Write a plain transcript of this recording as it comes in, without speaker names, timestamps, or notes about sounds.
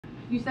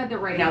You said that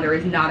right now there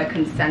is not a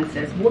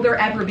consensus. Will there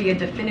ever be a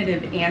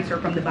definitive answer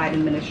from the Biden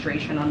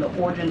administration on the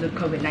origins of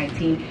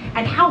COVID-19,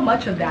 and how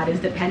much of that is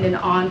dependent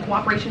on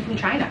cooperation from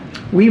China?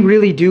 We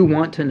really do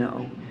want to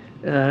know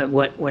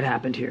what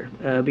happened here,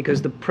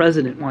 because the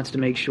president wants to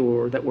make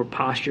sure that we're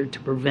postured to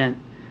prevent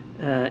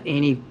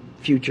any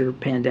future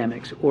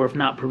pandemics, or if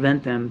not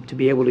prevent them, to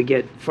be able to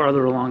get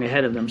farther along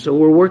ahead of them. So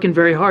we're working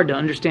very hard to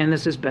understand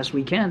this as best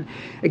we can.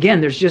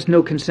 Again, there's just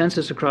no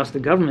consensus across the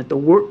government. The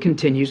work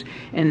continues,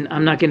 and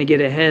I'm not going to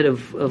get ahead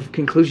of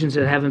conclusions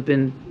that haven't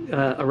been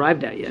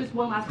arrived at yet. Just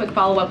one last quick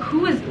follow-up.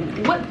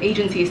 What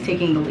agency is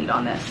taking the lead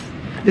on this?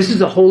 This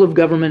is a whole of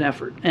government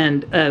effort,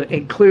 and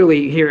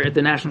clearly here at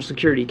the National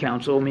Security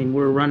Council, I mean,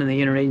 we're running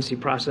the interagency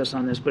process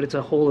on this, but it's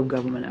a whole of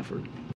government effort.